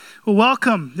Well,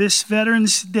 welcome this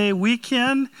Veterans Day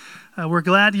weekend. We're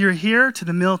glad you're here to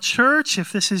the Mill Church.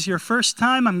 If this is your first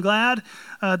time, I'm glad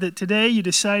that today you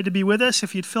decided to be with us.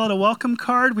 If you'd fill out a welcome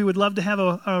card, we would love to have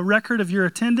a record of your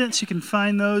attendance. You can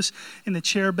find those in the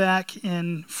chair back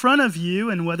in front of you.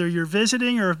 And whether you're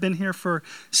visiting or have been here for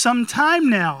some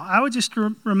time now, I would just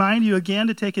remind you again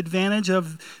to take advantage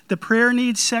of the prayer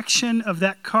needs section of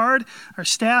that card. Our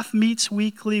staff meets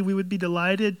weekly. We would be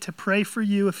delighted to pray for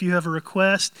you if you have a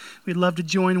request. We'd love to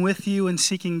join with you in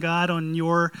seeking God on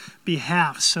your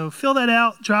behalf. So fill that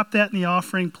out, drop that in the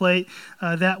offering plate.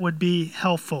 That would be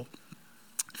helpful.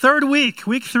 Third week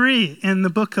 3 in the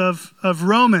book of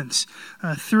Romans,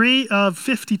 3 of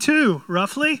 52,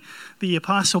 roughly. The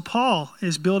Apostle Paul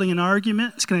is building an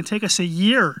argument. It's going to take us a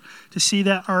year to see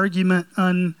that argument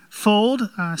unfold.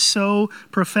 So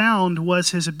profound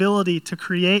was his ability to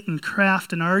create and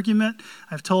craft an argument.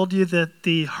 I've told you that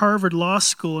the Harvard Law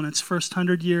School in its first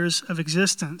 100 years of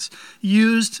existence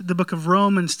used the book of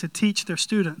Romans to teach their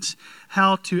students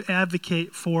how to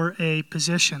advocate for a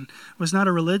position. It was not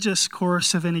a religious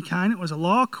course of any kind. It was a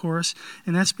law course,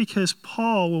 and that's because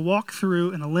Paul will walk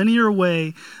through in a linear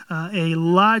way a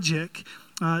logic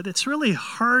that's really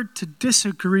hard to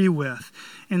disagree with.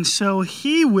 And so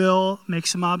he will make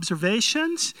some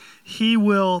observations. He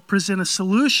will present a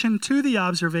solution to the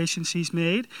observations he's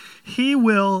made. He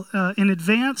will, in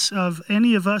advance of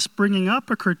any of us bringing up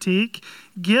a critique,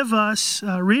 give us,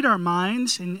 read our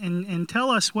minds and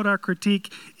tell us what our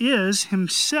critique is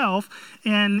himself.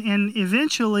 And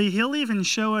eventually he'll even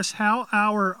show us how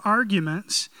our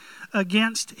arguments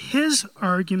against his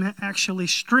argument actually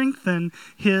strengthen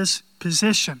his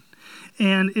position.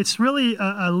 And it's really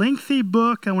a lengthy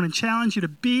book. I want to challenge you to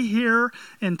be here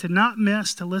and to not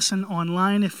miss, to listen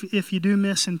online if you do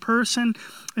miss in person.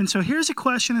 And so here's a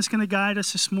question that's going to guide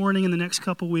us this morning in the next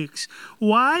couple weeks.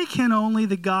 Why can only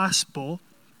the gospel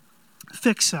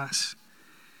fix us?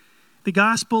 The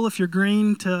gospel, if you're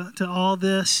green to all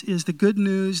this, is the good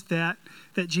news that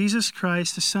Jesus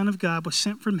Christ, the Son of God, was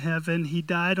sent from heaven. He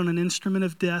died on an instrument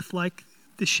of death like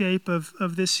the shape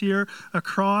of this year, a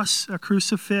cross, a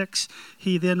crucifix.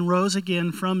 He then rose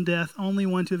again from death, only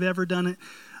one to have ever done it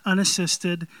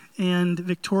unassisted, and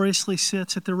victoriously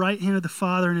sits at the right hand of the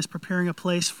Father and is preparing a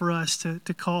place for us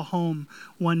to call home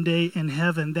one day in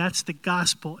heaven. That's the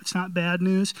gospel. It's not bad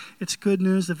news. It's good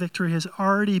news. The victory has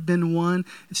already been won.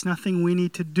 It's nothing we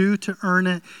need to do to earn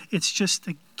it. It's just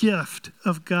a gift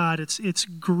of God. It's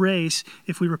grace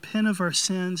if we repent of our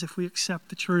sins, if we accept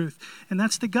the truth. And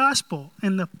that's the gospel.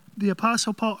 And the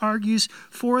Apostle Paul argues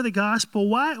for the gospel.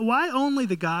 Why only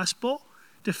the gospel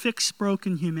to fix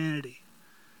broken humanity?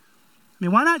 I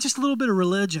mean, why not just a little bit of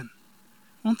religion?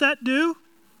 Won't that do?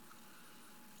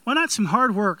 Why not some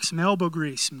hard work, some elbow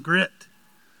grease, some grit?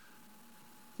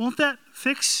 Won't that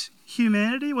fix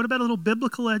humanity? What about a little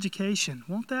biblical education?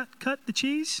 Won't that cut the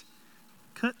cheese?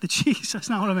 Cut the cheese. That's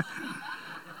not what I meant.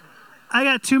 I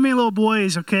got too many little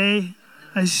boys, okay?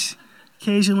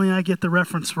 Occasionally I get the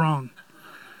reference wrong.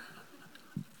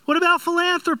 What about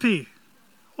philanthropy?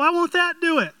 Why won't that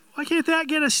do it? Why can't that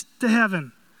get us to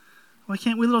heaven? Why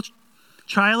can't we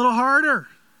try a little harder?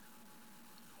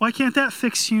 Why can't that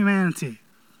fix humanity?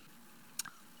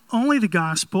 Only the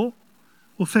gospel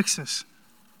will fix us.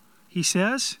 He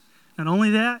says, not only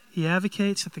that, he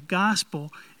advocates that the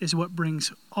gospel is what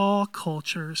brings all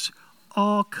cultures,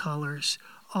 all colors,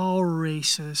 all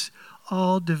races,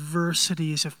 all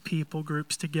diversities of people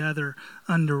groups together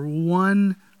under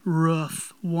one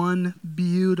roof, one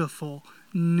beautiful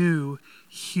new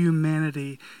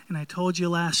humanity. And I told you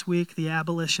last week the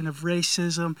abolition of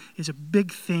racism is a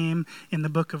big theme in the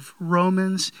book of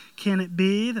Romans. Can it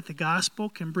be that the gospel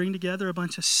can bring together a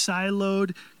bunch of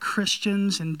siloed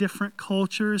Christians in different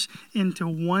cultures into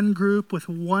one group with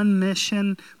one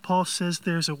mission? Paul says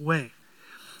there's a way.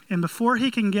 And before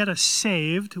he can get us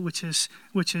saved, which is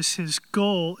his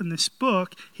goal in this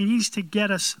book, he needs to get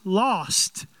us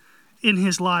lost in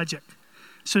his logic.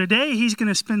 So today he's going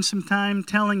to spend some time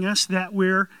telling us that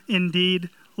we're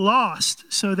indeed lost,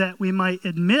 so that we might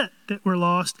admit that we're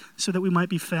lost, so that we might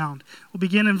be found. We'll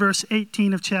begin in verse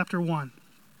 18 of chapter 1.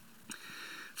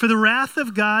 For the wrath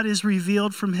of God is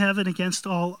revealed from heaven against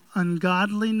all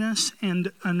ungodliness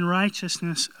and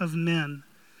unrighteousness of men,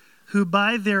 who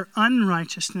by their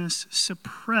unrighteousness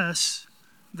suppress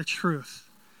the truth.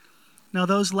 Now,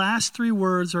 those last three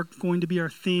words are going to be our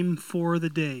theme for the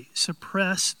day.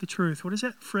 Suppress the truth. What does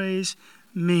that phrase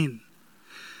mean?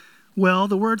 Well,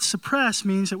 the word suppress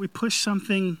means that we push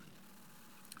something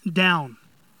down.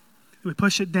 We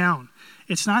push it down.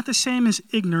 It's not the same as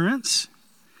ignorance.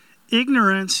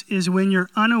 Ignorance is when you're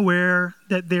unaware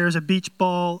that there's a beach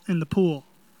ball in the pool.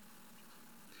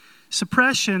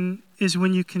 Suppression is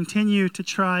when you continue to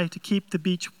try to keep the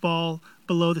beach ball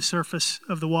below the surface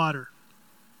of the water.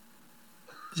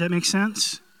 Does that make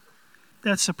sense?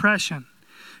 That's suppression.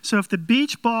 So if the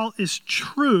beach ball is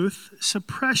truth,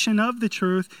 suppression of the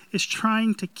truth is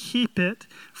trying to keep it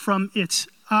from its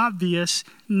obvious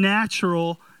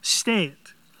natural state.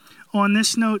 On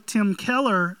this note, Tim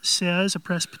Keller says, a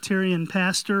Presbyterian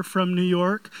pastor from New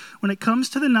York, when it comes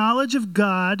to the knowledge of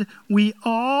God, we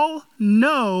all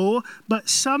know, but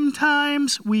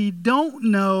sometimes we don't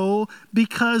know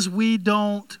because we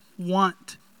don't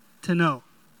want to know.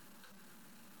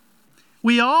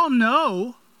 We all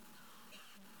know,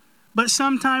 but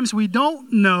sometimes we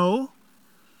don't know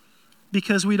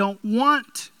because we don't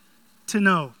want to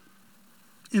know.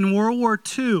 In World War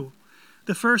II,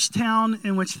 the first town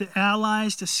in which the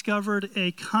Allies discovered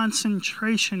a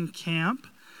concentration camp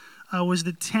was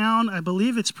the town, I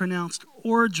believe it's pronounced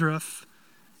Ohrdruf,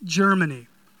 Germany.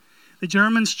 The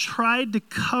Germans tried to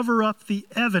cover up the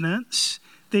evidence.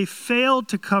 They failed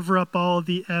to cover up all of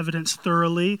the evidence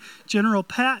thoroughly. General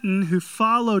Patton, who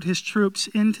followed his troops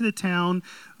into the town,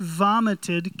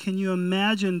 vomited. Can you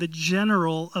imagine the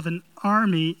general of an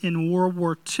army in World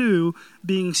War II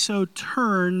being so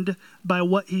turned by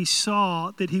what he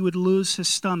saw that he would lose his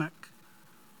stomach?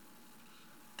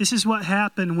 This is what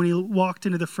happened when he walked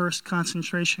into the first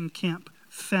concentration camp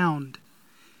found.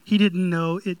 He didn't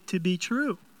know it to be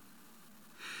true.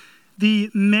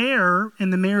 The mayor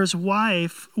and the mayor's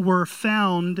wife were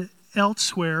found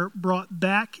elsewhere, brought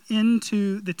back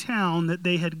into the town that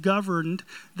they had governed.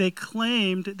 They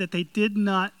claimed that they did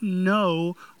not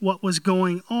know what was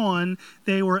going on.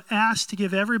 They were asked to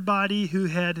give everybody who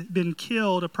had been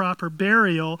killed a proper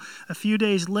burial. A few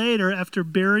days later, after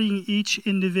burying each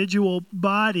individual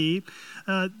body,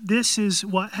 this is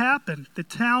what happened. The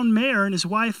town mayor and his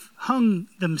wife hung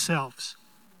themselves.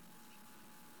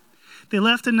 They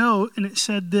left a note, and it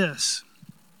said this: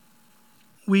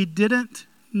 "We didn't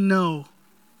know,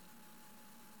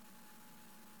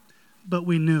 but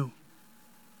we knew."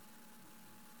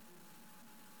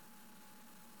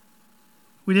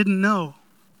 We didn't know,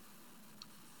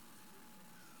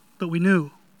 but we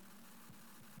knew.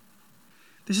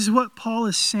 This is what Paul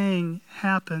is saying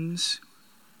happens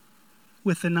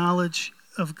with the knowledge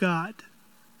of God.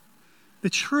 The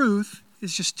truth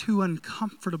is just too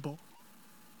uncomfortable,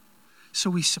 so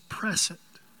we suppress it.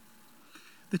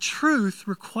 The truth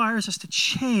requires us to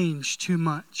change too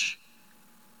much,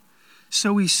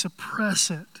 so we suppress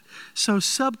it. So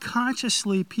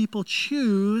subconsciously, people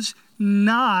choose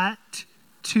not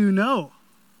to know.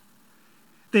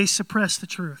 They suppress the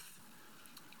truth.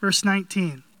 Verse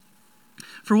 19.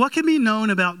 For what can be known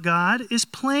about God is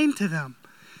plain to them,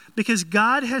 because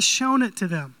God has shown it to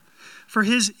them. For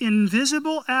his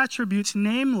invisible attributes,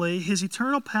 namely his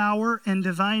eternal power and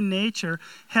divine nature,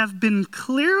 have been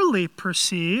clearly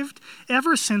perceived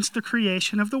ever since the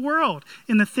creation of the world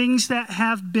in the things that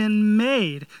have been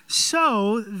made.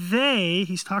 So they,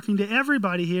 he's talking to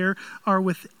everybody here, are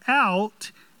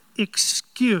without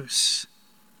excuse.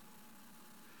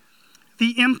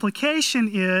 The implication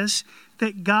is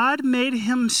that God made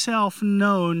himself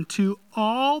known to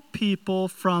all people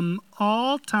from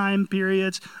all time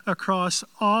periods across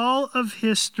all of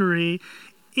history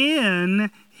in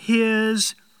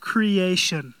his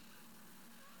creation.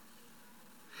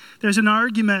 There's an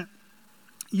argument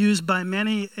used by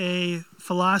many a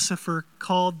philosopher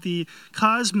called the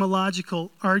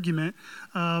cosmological argument.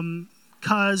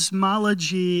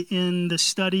 Cosmology in the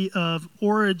study of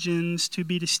origins to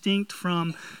be distinct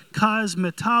from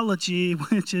cosmetology,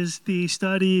 which is the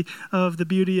study of the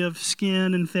beauty of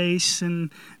skin and face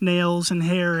and nails and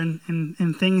hair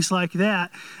and things like that.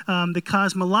 The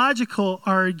cosmological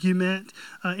argument,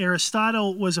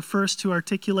 Aristotle was the first to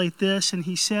articulate this, and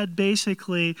he said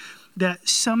basically that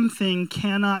something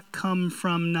cannot come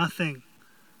from nothing.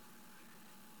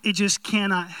 It just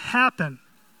cannot happen.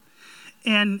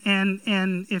 And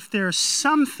if there's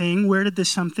something, where did the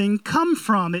something come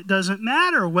from? It doesn't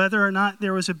matter whether or not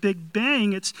there was a big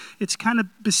bang. It's kind of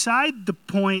beside the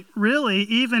point, really.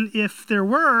 Even if there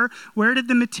were, where did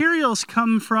the materials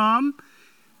come from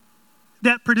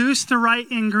that produced the right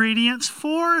ingredients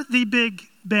for the big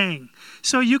bang?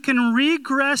 So you can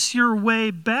regress your way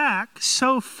back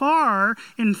so far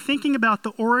in thinking about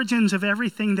the origins of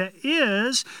everything that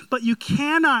is, but you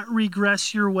cannot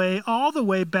regress your way all the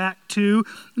way back to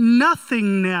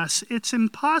nothingness. It's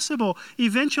impossible.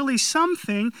 Eventually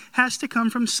something has to come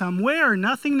from somewhere.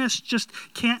 Nothingness just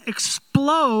can't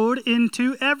explode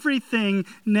into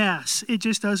everythingness. It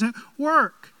just doesn't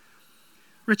work.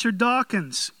 Richard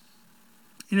Dawkins,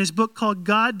 in his book called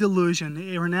God Delusion,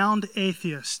 a renowned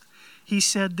atheist, he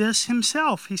said this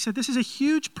himself. He said, this is a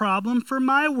huge problem for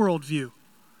my worldview.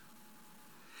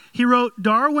 He wrote,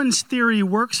 Darwin's theory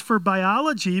works for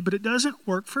biology, but it doesn't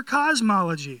work for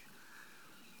cosmology.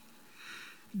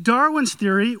 Darwin's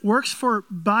theory works for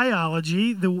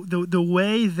biology, the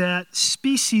way that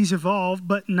species evolve,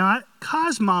 but not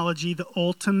cosmology, the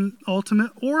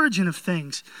ultimate origin of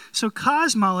things. So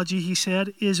cosmology, he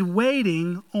said, is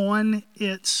waiting on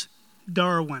its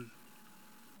Darwin.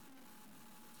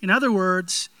 In other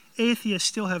words, atheists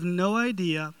still have no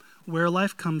idea where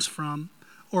life comes from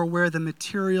or where the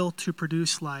material to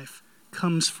produce life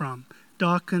comes from.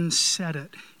 Dawkins said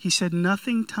it. He said,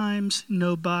 nothing times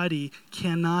nobody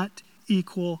cannot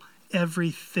equal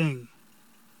everything.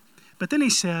 But then he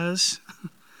says,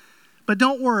 but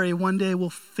don't worry, one day we'll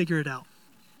figure it out.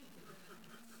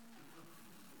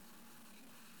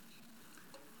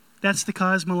 That's the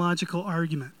cosmological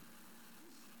argument.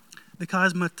 The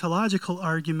cosmetological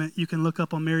argument you can look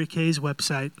up on Mary Kay's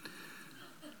website.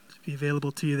 It'll be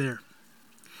available to you there.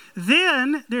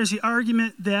 Then there's the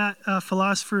argument that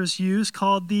philosophers use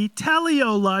called the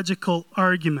teleological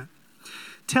argument.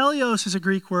 Teleos is a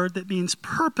Greek word that means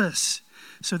purpose.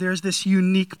 So there's this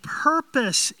unique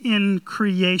purpose in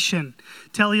creation.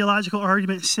 Teleological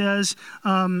argument says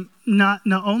not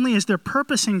only is there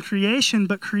purpose in creation,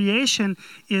 but creation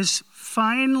is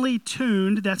finely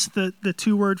tuned. That's the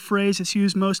two-word phrase that's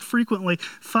used most frequently.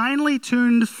 Finely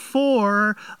tuned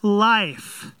for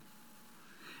life.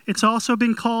 It's also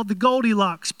been called the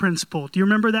Goldilocks principle. Do you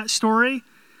remember that story?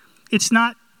 It's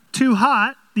not too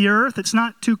hot, the earth. It's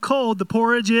not too cold. The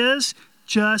porridge is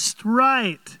just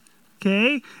right.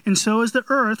 Okay? And so is the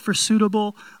earth for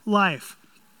suitable life.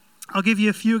 I'll give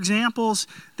you a few examples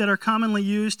that are commonly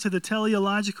used to the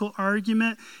teleological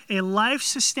argument. A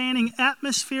life-sustaining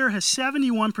atmosphere has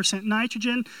 71%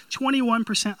 nitrogen,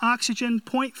 21% oxygen,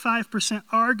 0.5%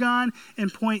 argon,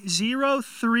 and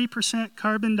 0.03%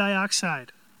 carbon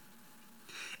dioxide.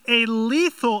 A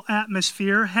lethal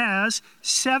atmosphere has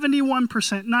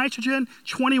 71% nitrogen,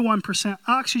 21%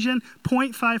 oxygen,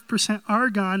 0.5%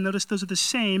 argon. Notice those are the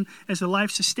same as the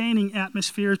life-sustaining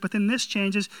atmospheres, but then this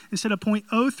changes. Instead of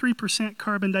 0.03%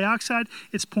 carbon dioxide,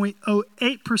 it's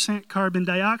 0.08% carbon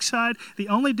dioxide. The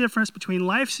only difference between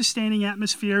life-sustaining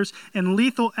atmospheres and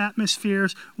lethal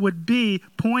atmospheres would be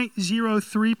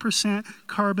 0.03%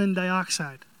 carbon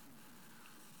dioxide.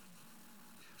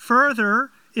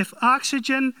 Further, if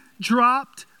oxygen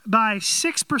dropped by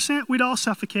 6%, we'd all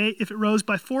suffocate. If it rose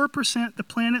by 4%, the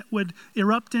planet would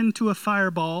erupt into a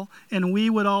fireball, and we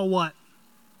would all what?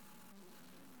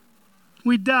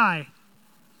 We'd die.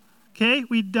 Okay?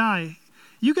 We'd die.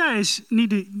 You guys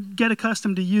need to get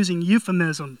accustomed to using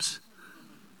euphemisms.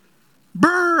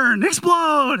 Burn!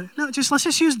 Explode! No, let's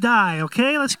just use die,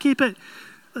 okay? Let's keep it.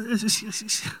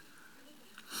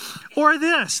 Or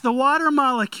this, the water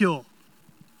molecule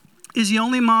is the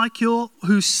only molecule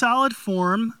whose solid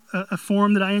form, a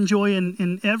form that I enjoy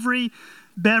in every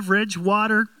beverage,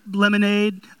 water,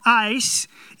 lemonade, ice,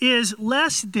 is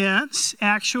less dense,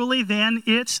 actually, than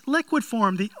its liquid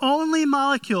form. The only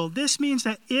molecule. This means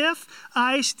that if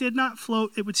ice did not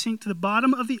float, it would sink to the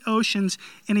bottom of the oceans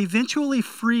and eventually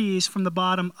freeze from the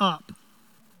bottom up.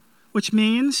 Which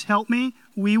means, help me,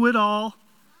 we would all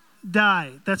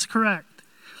die. That's correct.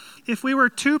 If we were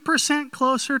 2%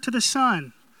 closer to the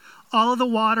sun, all of the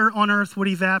water on earth would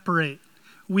evaporate.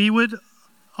 We would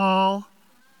all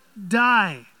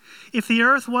die. If the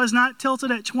earth was not tilted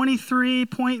at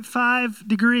 23.5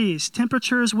 degrees,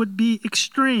 temperatures would be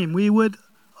extreme. We would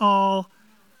all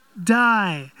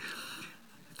die.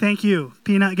 Thank you,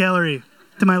 Peanut Gallery,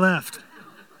 to my left.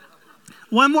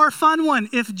 One more fun one.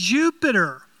 If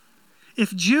Jupiter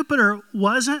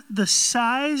wasn't the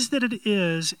size that it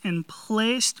is and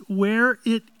placed where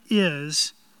it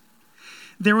is,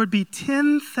 there would be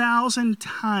 10,000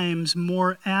 times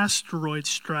more asteroid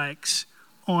strikes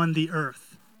on the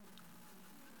earth.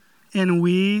 And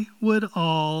we would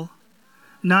all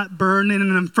not burn in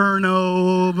an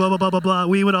inferno, blah, blah, blah, blah, blah.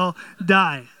 We would all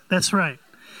die. That's right.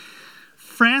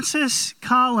 Francis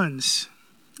Collins.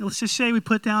 Let's just say we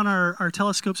put down our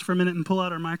telescopes for a minute and pull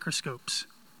out our microscopes.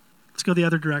 Let's go the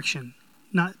other direction.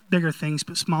 Not bigger things,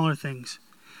 but smaller things.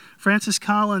 Francis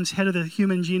Collins, head of the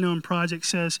Human Genome Project,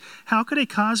 says, how could a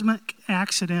cosmic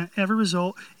accident ever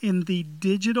result in the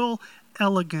digital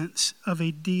elegance of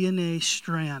a DNA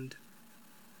strand?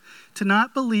 To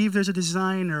not believe there's a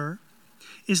designer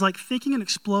is like thinking an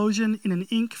explosion in an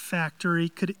ink factory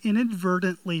could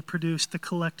inadvertently produce the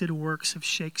collected works of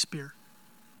Shakespeare.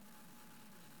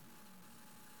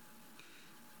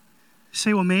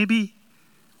 Say, well, maybe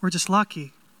we're just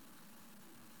lucky.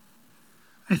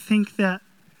 I think that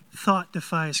thought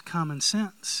defies common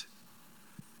sense.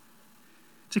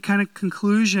 It's a kind of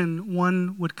conclusion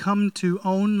one would come to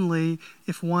only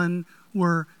if one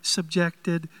were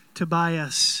subjected to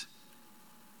bias,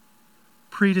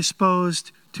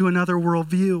 predisposed to another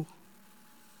worldview.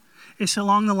 It's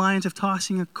along the lines of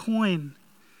tossing a coin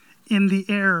in the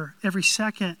air every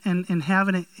second and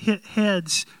having it hit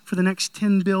heads for the next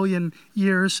 10 billion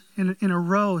years in a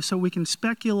row, so we can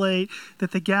speculate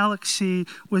that the galaxy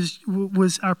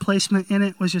was our placement in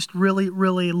it was just really,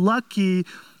 really lucky.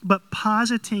 But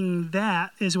positing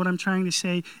that is what I'm trying to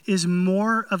say is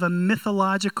more of a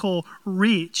mythological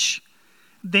reach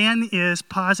than is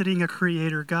positing a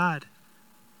creator God.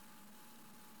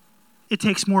 It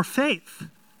takes more faith.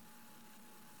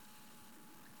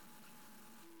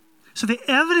 So the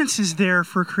evidence is there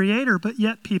for a creator, but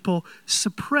yet people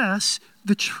suppress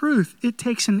the truth. It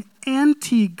takes an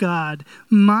anti-God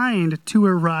mind to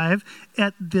arrive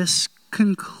at this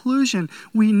conclusion.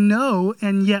 We know,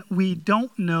 and yet we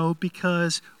don't know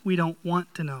because we don't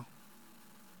want to know.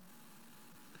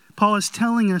 Paul is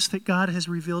telling us that God has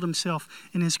revealed himself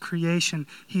in his creation.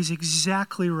 He's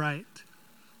exactly right.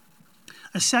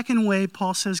 A second way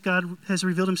Paul says God has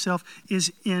revealed himself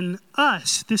is in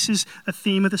us. This is a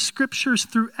theme of the scriptures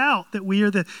throughout, that we are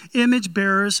the image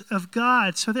bearers of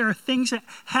God. So there are things that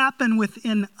happen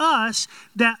within us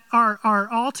that are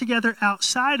altogether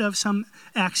outside of some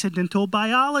accidental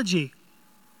biology.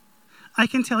 I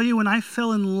can tell you when I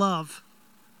fell in love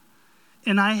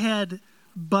and I had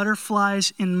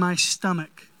butterflies in my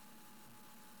stomach,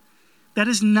 that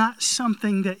is not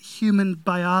something that human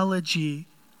biology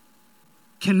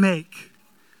can make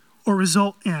or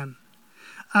result in.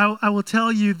 I will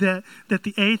tell you that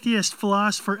the atheist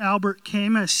philosopher Albert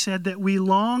Camus said that we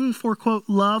long for, quote,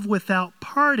 love without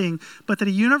parting, but that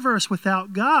a universe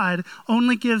without God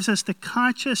only gives us the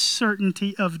conscious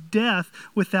certainty of death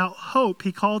without hope.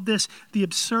 He called this the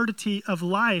absurdity of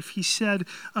life. He said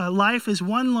life is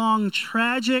one long,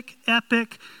 tragic,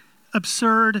 epic,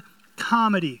 absurd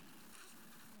comedy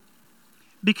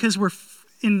because we're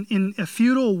in a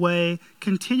futile way,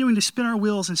 continuing to spin our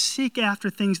wheels and seek after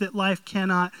things that life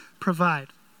cannot provide.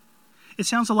 It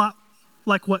sounds a lot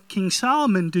like what King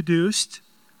Solomon deduced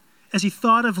as he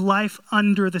thought of life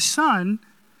under the sun,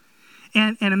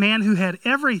 and a man who had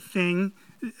everything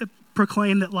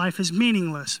proclaimed that life is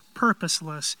meaningless,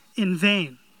 purposeless, in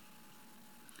vain.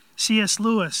 C.S.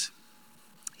 Lewis,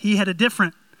 he had a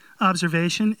different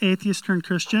observation, atheist turned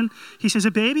Christian. He says, a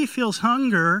baby feels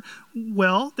hunger.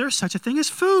 Well, there's such a thing as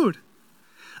food.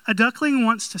 A duckling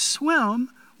wants to swim.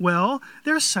 Well,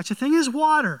 there's such a thing as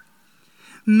water.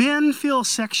 Men feel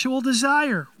sexual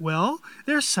desire. Well,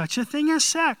 there's such a thing as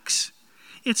sex.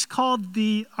 It's called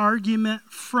the argument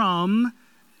from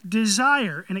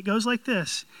desire. And it goes like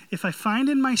this. If I find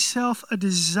in myself a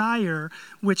desire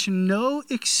which no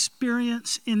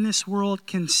experience in this world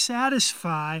can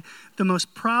satisfy, the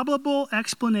most probable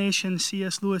explanation,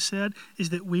 C.S. Lewis said,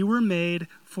 is that we were made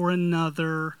for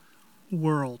another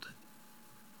world.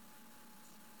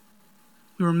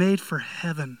 We were made for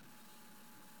heaven.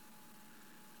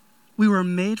 We were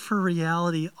made for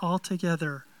reality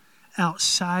altogether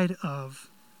outside of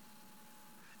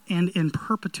and in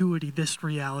perpetuity this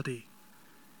reality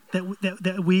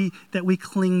that we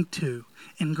cling to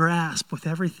and grasp with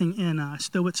everything in us,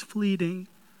 though it's fleeting.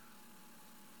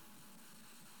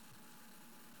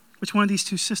 Which one of these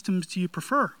two systems do you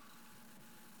prefer?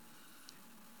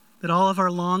 That all of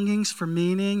our longings for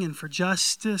meaning and for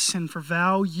justice and for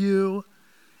value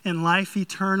and life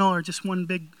eternal are just one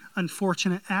big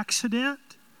unfortunate accident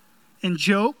and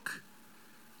joke?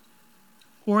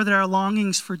 Or that our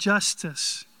longings for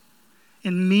justice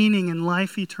and meaning and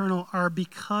life eternal are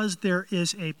because there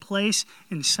is a place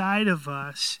inside of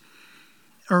us,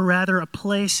 or rather a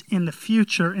place in the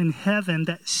future in heaven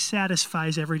that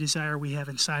satisfies every desire we have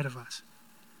inside of us.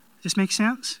 Does this make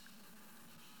sense?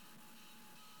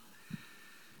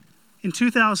 In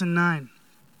 2009,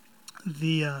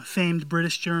 the famed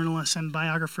British journalist and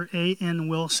biographer A.N.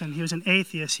 Wilson, he was an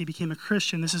atheist, he became a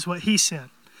Christian. This is what he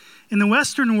said. In the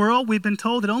Western world, we've been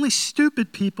told that only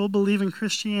stupid people believe in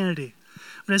Christianity.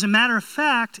 But as a matter of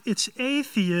fact, it's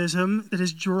atheism that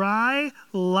is dry,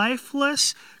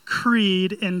 lifeless,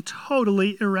 creed, and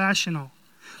totally irrational.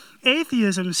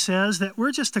 Atheism says that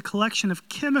we're just a collection of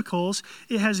chemicals.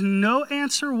 It has no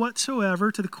answer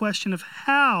whatsoever to the question of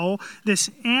how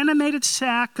this animated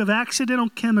sack of accidental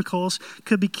chemicals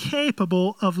could be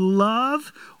capable of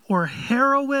love or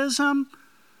heroism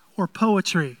or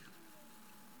poetry.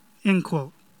 End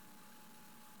quote.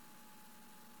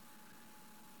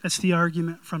 That's the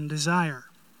argument from desire.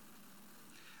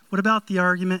 What about the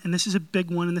argument, and this is a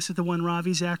big one, and this is the one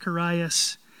Ravi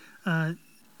Zacharias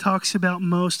talks about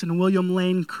most, and William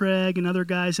Lane Craig and other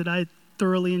guys that I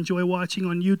thoroughly enjoy watching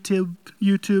on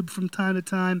YouTube from time to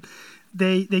time,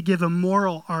 they give a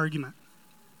moral argument.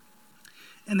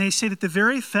 And they say that the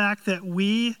very fact that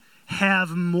we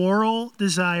have moral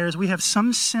desires, we have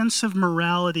some sense of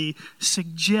morality,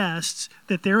 suggests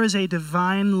that there is a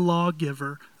divine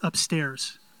lawgiver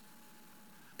upstairs,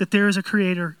 that there is a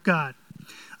creator God.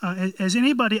 As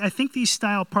anybody, I think these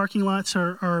style parking lots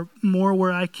are more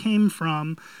where I came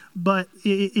from, but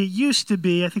it used to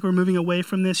be, I think we're moving away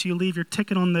from this, you leave your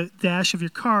ticket on the dash of your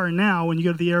car now when you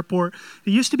go to the airport.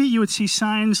 It used to be you would see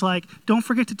signs like, don't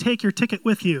forget to take your ticket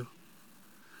with you.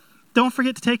 Don't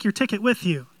forget to take your ticket with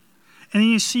you. And then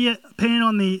you see it painted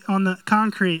on the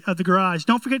concrete of the garage.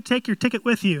 Don't forget to take your ticket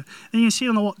with you. And you see it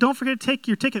on the wall. Don't forget to take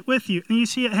your ticket with you. And you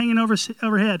see it hanging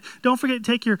overhead. Don't forget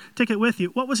to take your ticket with you.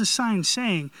 What was the sign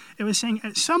saying? It was saying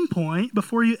at some point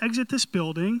before you exit this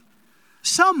building,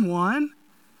 someone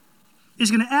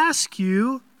is going to ask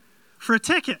you for a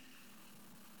ticket.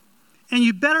 And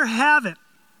you better have it.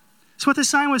 That's what the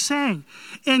sign was saying.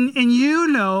 And you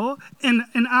know, and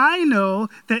I know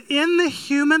that in the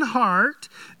human heart,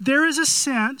 there is a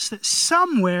sense that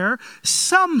somewhere,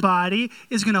 somebody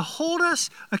is going to hold us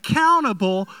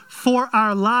accountable for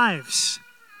our lives.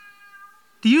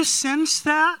 Do you sense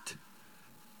that?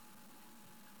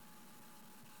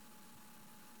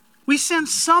 We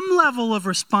sense some level of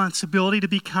responsibility to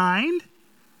be kind.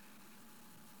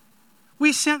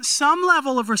 We sense some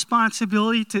level of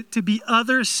responsibility to be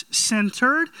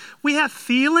others-centered. We have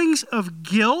feelings of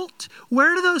guilt.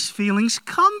 Where do those feelings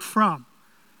come from?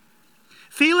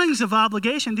 Feelings of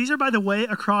obligation, these are, by the way,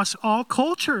 across all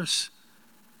cultures.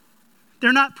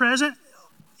 They're not present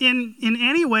in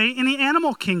any way in the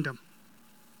animal kingdom.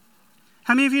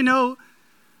 How many of you know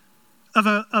of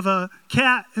a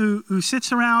cat who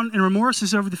sits around and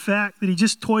remorses over the fact that he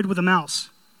just toyed with a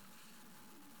mouse?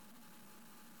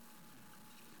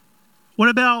 What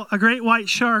about a great white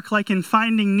shark like in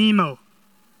Finding Nemo?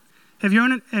 Have you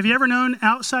ever known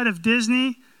outside of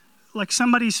Disney, like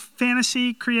somebody's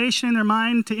fantasy creation in their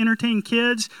mind to entertain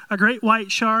kids, a great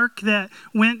white shark that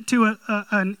went to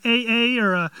an AA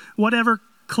or a whatever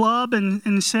club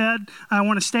and said, I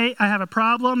want to stay, I have a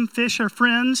problem, fish are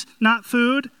friends, not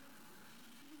food?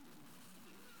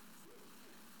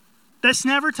 That's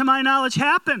never, to my knowledge,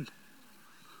 happened.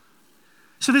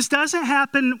 So this doesn't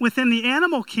happen within the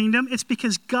animal kingdom. It's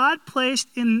because God placed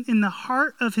in the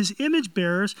heart of his image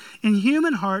bearers, in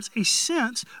human hearts, a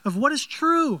sense of what is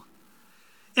true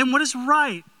and what is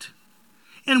right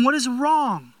and what is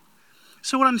wrong.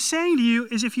 So what I'm saying to you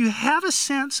is if you have a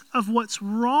sense of what's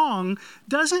wrong,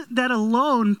 doesn't that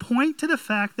alone point to the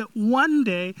fact that one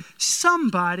day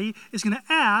somebody is going to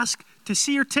ask to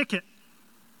see your ticket?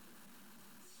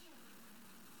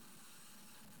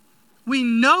 We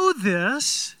know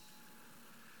this,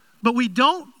 but we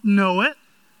don't know it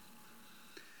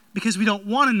because we don't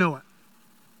want to know it.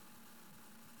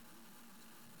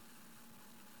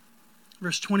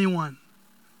 Verse 21.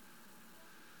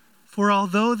 For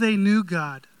although they knew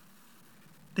God,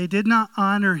 they did not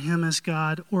honor him as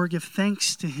God or give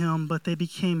thanks to him, but they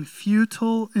became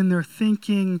futile in their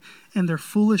thinking and their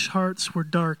foolish hearts were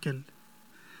darkened.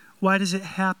 Why does it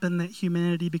happen that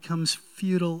humanity becomes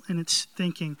futile in its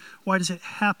thinking? Why does it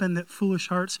happen that foolish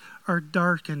hearts are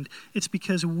darkened? It's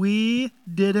because we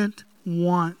didn't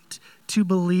want to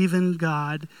believe in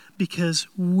God because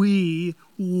we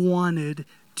wanted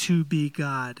to be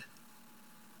God.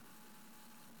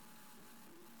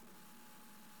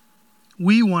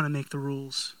 We want to make the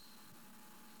rules.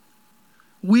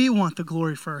 We want the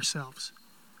glory for ourselves.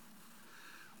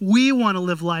 We want to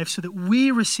live life so that we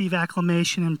receive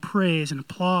acclamation and praise and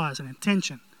applause and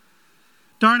attention.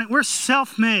 Darn it, we're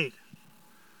self-made.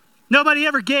 Nobody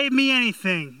ever gave me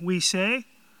anything, we say.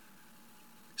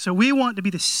 So we want to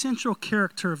be the central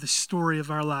character of the story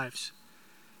of our lives.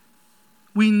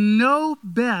 We know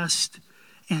best,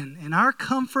 and our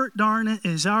comfort, darn it,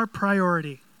 is our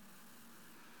priority.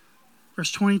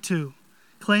 Verse 22,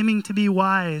 claiming to be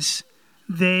wise,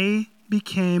 they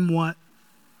became what?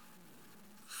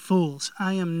 Fools.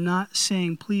 I am not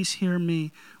saying, please hear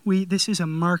me, this is a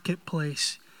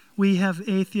marketplace. We have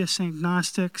atheists and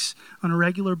agnostics on a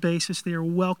regular basis. They are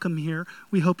welcome here.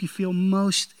 We hope you feel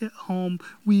most at home.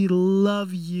 We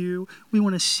love you. We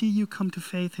want to see you come to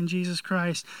faith in Jesus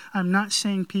Christ. I'm not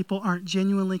saying people aren't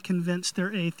genuinely convinced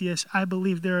they're atheists. I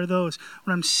believe there are those.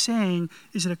 What I'm saying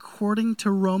is that according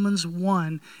to Romans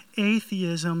 1,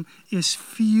 atheism is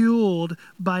fueled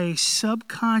by a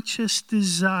subconscious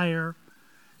desire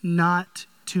not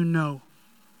to know.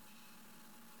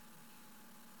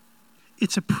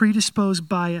 It's a predisposed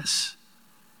bias.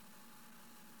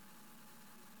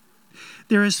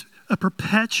 There is a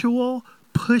perpetual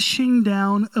pushing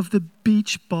down of the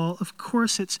beach ball. Of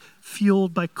course, it's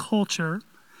fueled by culture.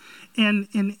 And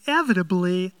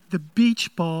inevitably, the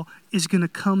beach ball is going to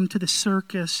come to the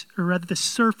circus, or rather the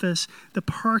surface. The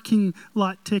parking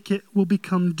lot ticket will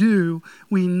become due.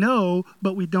 We know,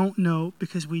 but we don't know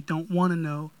because we don't want to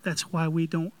know. That's why we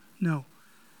don't know.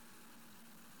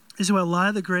 This is why a lot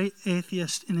of the great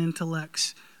atheists and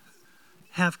intellects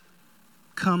have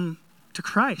come to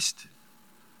Christ,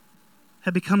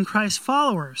 have become Christ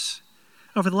followers.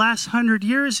 Over the last 100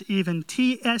 years even,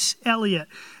 T.S. Eliot,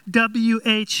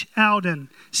 W.H. Auden,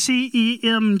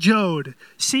 C.E.M. Joad,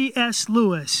 C.S.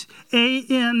 Lewis,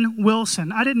 A.N.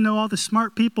 Wilson. I didn't know all the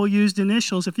smart people used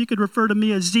initials. If you could refer to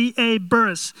me as Z.A.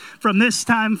 Burris from this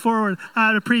time forward,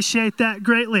 I'd appreciate that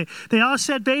greatly. They all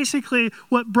said basically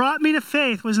what brought me to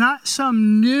faith was not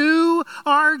some new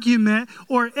argument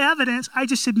or evidence. I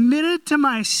just admitted to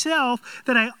myself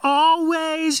that I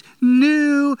always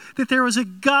knew that there was a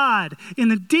God in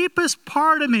the deepest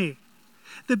part of me.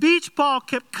 The beach ball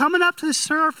kept coming up to the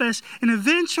surface, and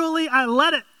eventually I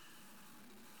let it.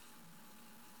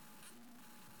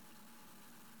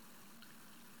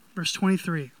 Verse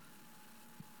 23.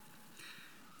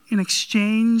 And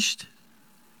exchanged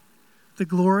the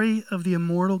glory of the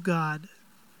immortal God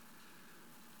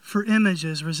for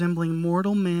images resembling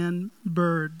mortal man,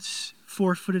 birds,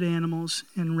 four-footed animals,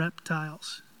 and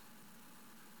reptiles.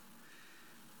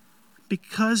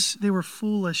 Because they were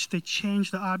foolish, they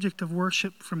changed the object of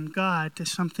worship from God to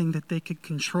something that they could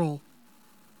control,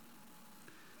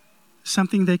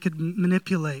 something they could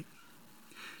manipulate,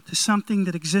 to something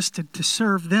that existed to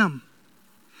serve them.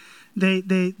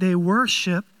 They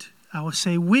worshipped, I will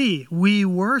say we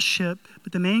worship,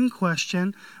 but the main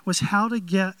question was how to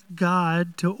get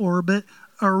God to orbit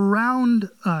around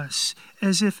us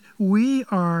as if we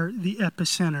are the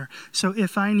epicenter. So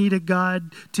if I need a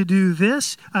God to do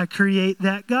this, I create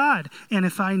that God. And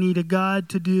if I need a God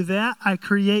to do that, I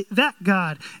create that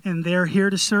God. And they're here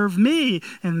to serve me.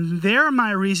 And they're my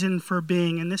reason for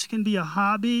being. And this can be a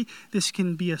hobby. This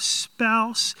can be a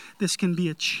spouse. This can be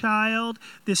a child.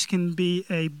 This can be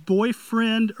a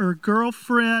boyfriend or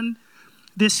girlfriend.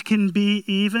 This can be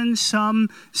even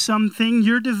something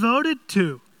you're devoted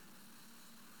to.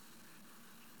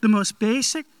 The most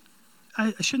basic,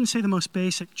 I shouldn't say the most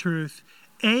basic truth,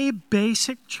 a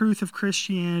basic truth of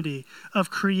Christianity,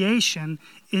 of creation,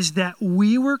 is that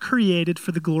we were created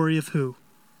for the glory of who?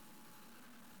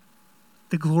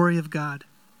 The glory of God.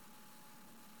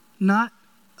 Not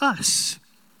us.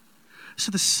 So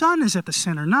the sun is at the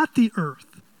center, not the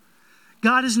earth.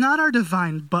 God is not our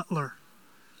divine butler.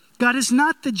 God is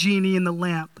not the genie in the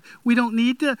lamp. We don't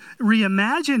need to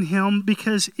reimagine him,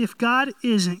 because if God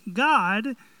isn't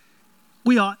God,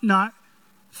 we ought not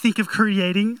think of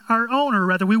creating our own, or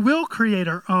rather we will create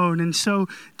our own. And so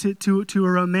to a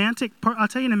romantic part, I'll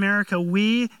tell you, in America,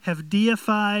 we have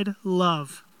deified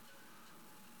love.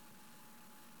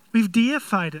 We've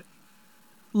deified it.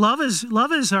 Love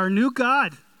is our new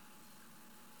God.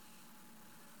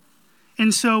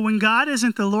 And so when God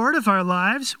isn't the Lord of our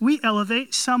lives, we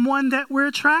elevate someone that we're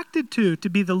attracted to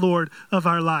be the Lord of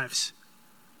our lives.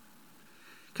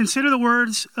 Consider the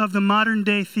words of the modern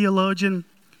day theologian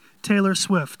Taylor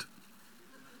Swift.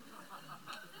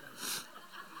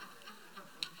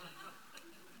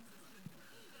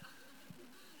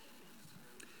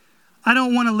 I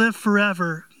don't want to live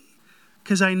forever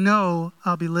because I know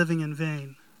I'll be living in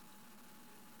vain.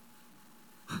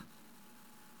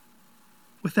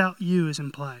 Without you is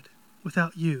implied.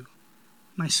 Without you,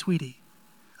 my sweetie,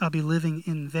 I'll be living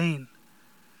in vain.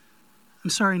 I'm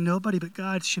sorry, nobody but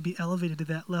God should be elevated to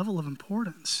that level of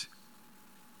importance.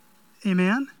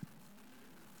 Amen?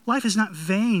 Life is not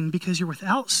vain because you're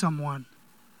without someone.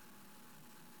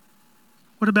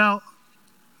 What about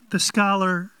the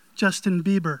scholar Justin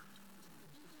Bieber?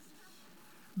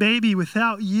 Baby,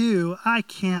 without you, I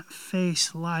can't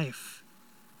face life.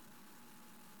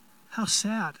 How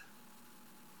sad.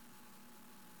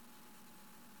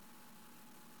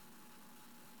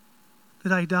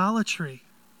 That idolatry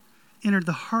entered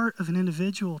the heart of an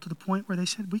individual to the point where they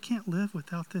said, we can't live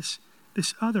without this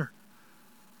other.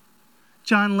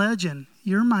 John Legend,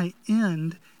 you're my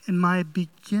end and my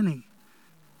beginning.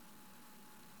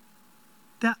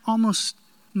 That almost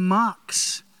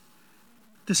mocks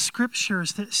the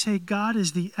scriptures that say God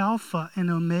is the Alpha and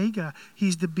Omega.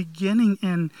 He's the beginning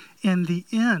and the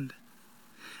end.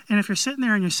 And if you're sitting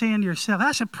there and you're saying to yourself,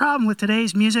 that's a problem with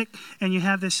today's music, and you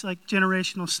have this like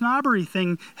generational snobbery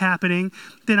thing happening,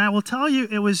 then I will tell you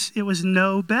it was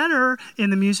no better in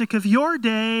the music of your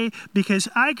day, because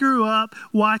I grew up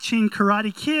watching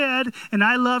Karate Kid, and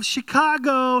I love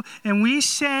Chicago, and we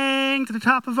sang to the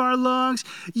top of our lungs,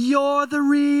 "You're the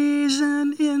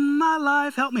reason in my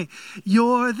life." Help me.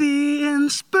 "You're the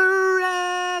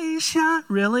inspiration."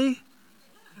 Really?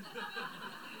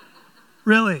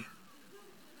 Really?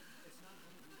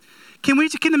 Can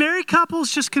the married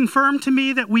couples just confirm to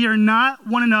me that we are not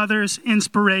one another's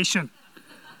inspiration?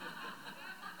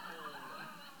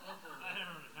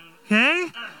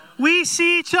 Okay? We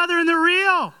see each other in the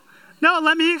real. No,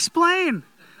 let me explain.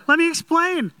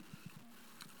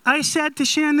 I said to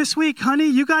Shan this week, honey,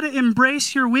 you got to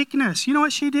embrace your weakness. You know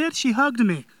what she did? She hugged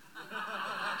me.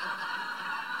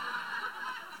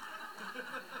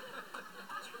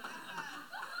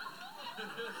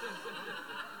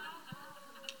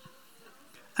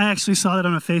 I actually saw that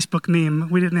on a Facebook meme.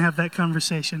 We didn't have that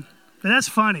conversation. But that's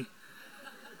funny.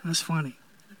 That's funny.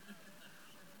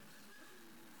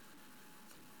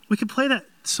 We could play that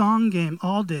song game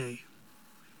all day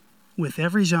with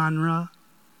every genre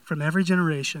from every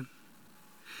generation.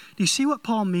 Do you see what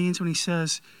Paul means when he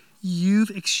says,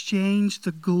 you've exchanged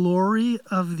the glory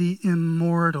of the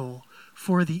immortal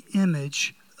for the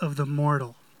image of the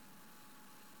mortal?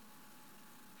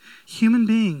 Human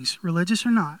beings, religious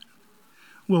or not,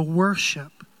 will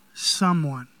worship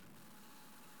someone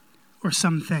or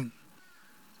something.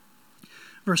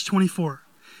 Verse 24,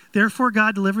 therefore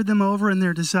God delivered them over in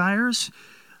their desires,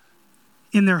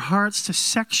 in their hearts, to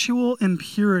sexual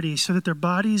impurity, so that their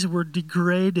bodies were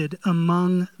degraded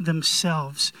among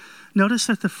themselves. Notice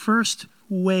that the first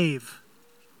wave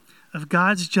of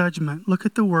God's judgment, look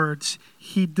at the words,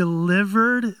 he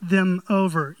delivered them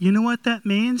over. You know what that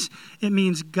means? It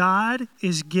means God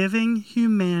is giving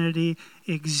humanity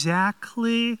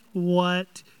exactly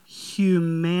what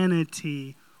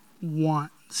humanity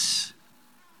wants.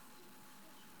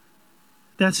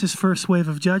 That's his first wave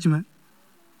of judgment.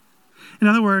 In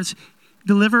other words,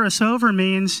 deliver us over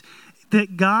means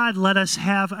that God let us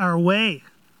have our way.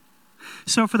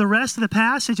 So for the rest of the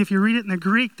passage, if you read it in the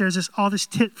Greek, there's all this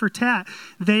tit for tat.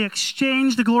 They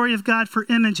exchanged the glory of God for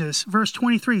images. Verse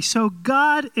 23, so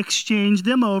God exchanged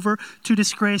them over to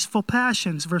disgraceful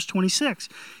passions. Verse 26,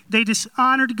 they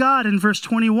dishonored God in verse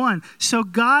 21. So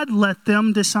God let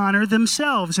them dishonor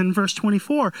themselves in verse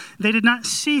 24. They did not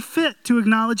see fit to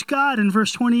acknowledge God in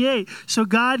verse 28. So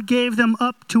God gave them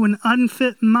up to an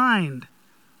unfit mind.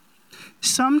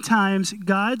 Sometimes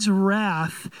God's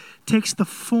wrath takes the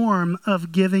form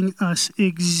of giving us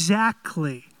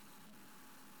exactly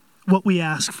what we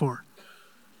ask for.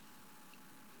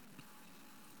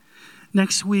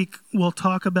 Next week, we'll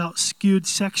talk about skewed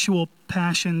sexual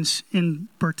passions in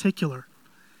particular.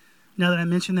 Now that I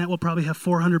mentioned that, we'll probably have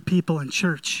 400 people in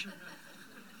church.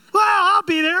 Well, I'll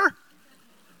be there.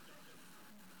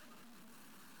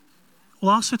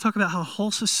 We'll also talk about how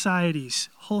whole societies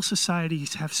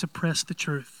have suppressed the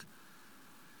truth.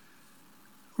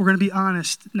 We're going to be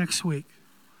honest next week.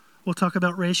 We'll talk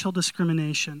about racial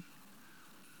discrimination.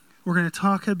 We're going to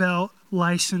talk about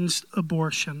licensed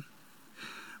abortion,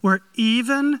 where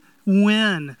even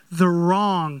when the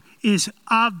wrong is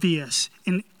obvious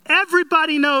and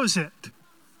everybody knows it,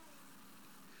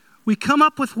 we come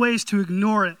up with ways to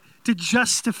ignore it, to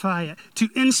justify it, to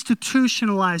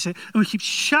institutionalize it, and we keep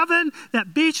shoving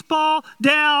that beach ball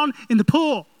down in the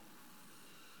pool.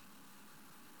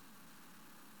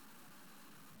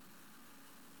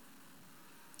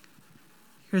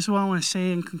 Here's what I want to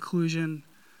say in conclusion.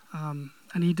 I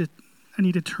need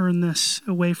to turn this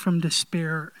away from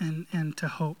despair and to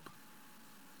hope.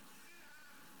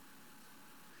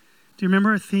 Do you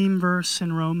remember a theme verse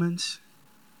in Romans?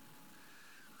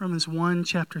 Romans 1,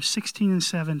 chapter 16 and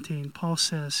 17, Paul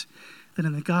says that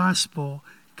in the gospel,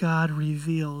 God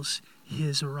reveals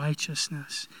his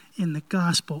righteousness. In the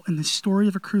gospel, in the story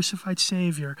of a crucified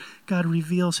Savior, God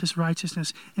reveals his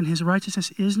righteousness. And his righteousness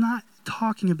is not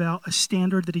talking about a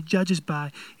standard that he judges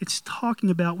by. It's talking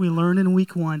about, we learned in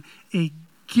week 1, a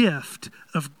gift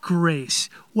of grace.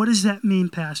 What does that mean,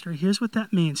 Pastor? Here's what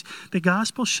that means. The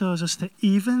gospel shows us that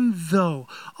even though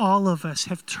all of us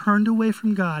have turned away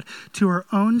from God to our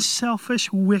own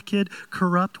selfish, wicked,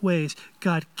 corrupt ways,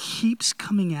 God keeps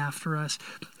coming after us.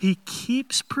 He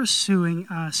keeps pursuing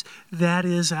us. That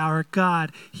is our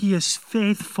God. He is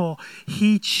faithful.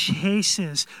 He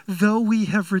chases. Though we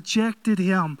have rejected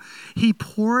him, he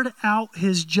poured out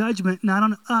his judgment not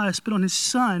on us, but on his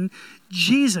son,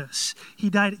 Jesus. He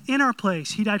died in our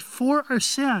place. He died for our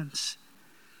sins.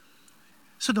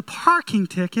 So the parking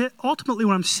ticket, ultimately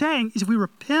what I'm saying is if we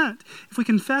repent, if we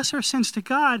confess our sins to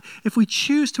God, if we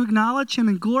choose to acknowledge him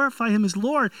and glorify him as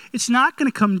Lord, it's not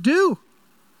going to come due.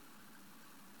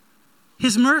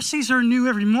 His mercies are new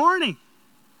every morning.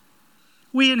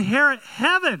 We inherit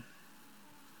heaven.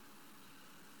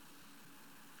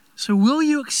 So will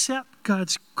you accept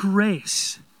God's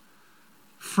grace,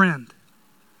 friend?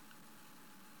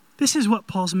 This is what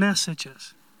Paul's message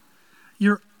is.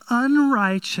 You're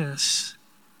unrighteous,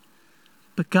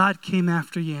 but God came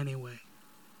after you anyway.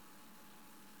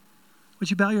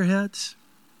 Would you bow your heads?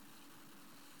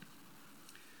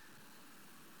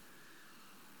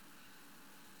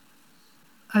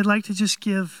 I'd like to just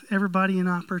give everybody an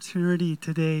opportunity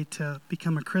today to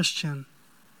become a Christian.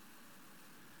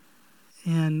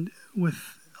 And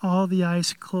with all the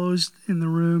eyes closed in the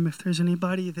room, if there's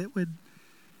anybody that would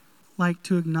like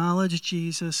to acknowledge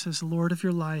Jesus as Lord of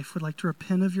your life, would like to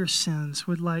repent of your sins,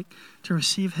 would like to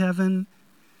receive heaven,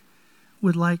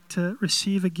 would like to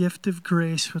receive a gift of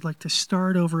grace, would like to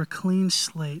start over a clean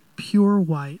slate, pure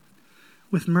white,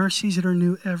 with mercies that are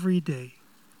new every day,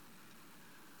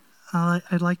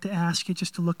 I'd like to ask you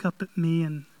just to look up at me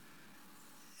and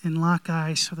lock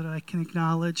eyes so that I can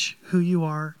acknowledge who you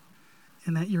are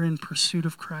and that you're in pursuit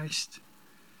of Christ,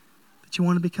 that you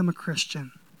want to become a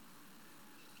Christian,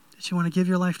 that you want to give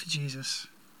your life to Jesus.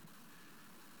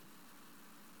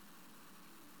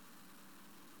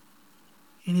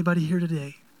 Anybody here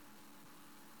today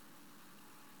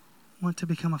want to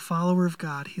become a follower of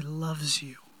God? He loves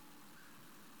you.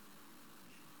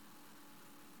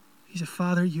 He's a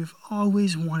Father you've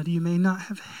always wanted. You may not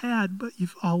have had, but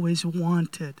you've always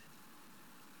wanted.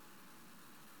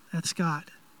 That's God.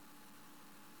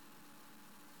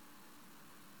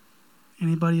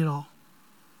 Anybody at all?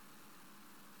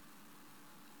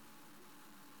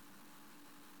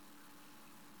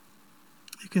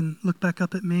 You can look back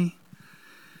up at me.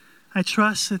 I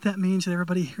trust that means that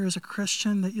everybody here is a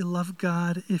Christian, that you love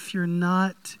God. If you're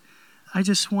not, I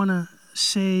just want to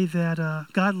say that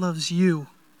God loves you.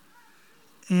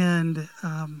 And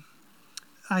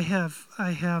I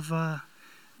have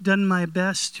done my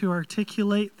best to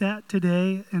articulate that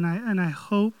today, and I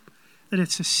hope that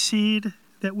it's a seed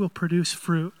that will produce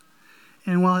fruit.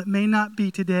 And while it may not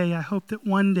be today, I hope that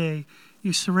one day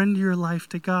you surrender your life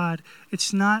to God.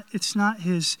 It's not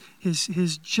his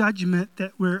judgment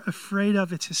that we're afraid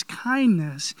of. It's his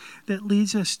kindness that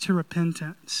leads us to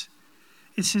repentance.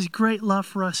 It's his great love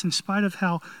for us in spite of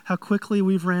how quickly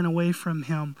we've ran away from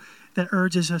him that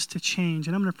urges us to change.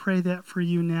 And I'm going to pray that for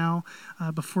you now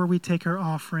before we take our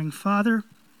offering. Father,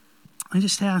 I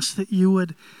just ask that you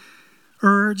would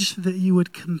urge, that you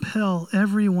would compel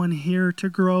everyone here to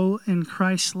grow in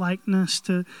Christ's likeness,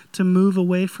 to move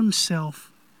away from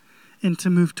self and to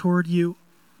move toward you.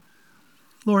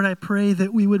 Lord, I pray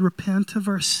that we would repent of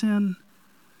our sin.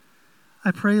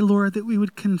 I pray, Lord, that we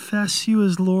would confess you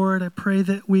as Lord. I pray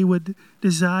that we would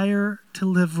desire to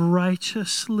live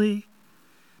righteously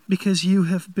because you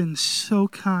have been so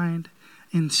kind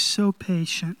and so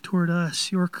patient toward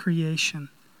us, your creation.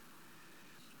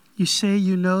 You say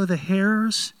you know the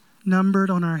hairs numbered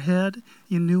on our head.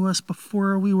 You knew us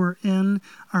before we were in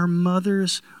our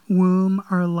mother's womb.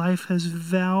 Our life has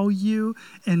value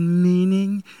and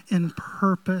meaning and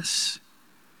purpose.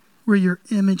 We're your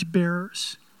image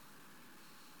bearers.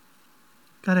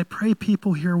 God, I pray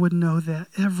people here would know that,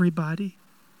 everybody.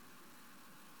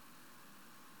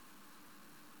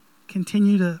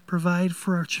 Continue to provide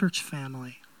for our church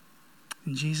family.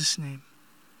 In Jesus' name,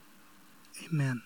 amen.